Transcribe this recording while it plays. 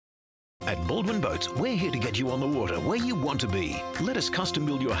At Baldwin Boats, we're here to get you on the water where you want to be. Let us custom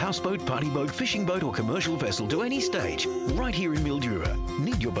build your houseboat, party boat, fishing boat or commercial vessel to any stage, right here in Mildura.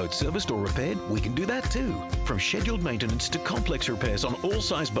 Need your boat serviced or repaired? We can do that too. From scheduled maintenance to complex repairs on all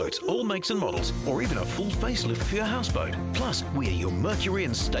size boats, all makes and models, or even a full facelift for your houseboat. Plus, we are your mercury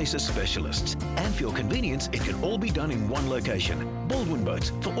and stasis specialists. And for your convenience, it can all be done in one location. Baldwin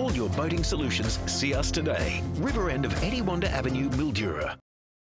Boats, for all your boating solutions, see us today. River end of Eddie Wonder Avenue, Mildura.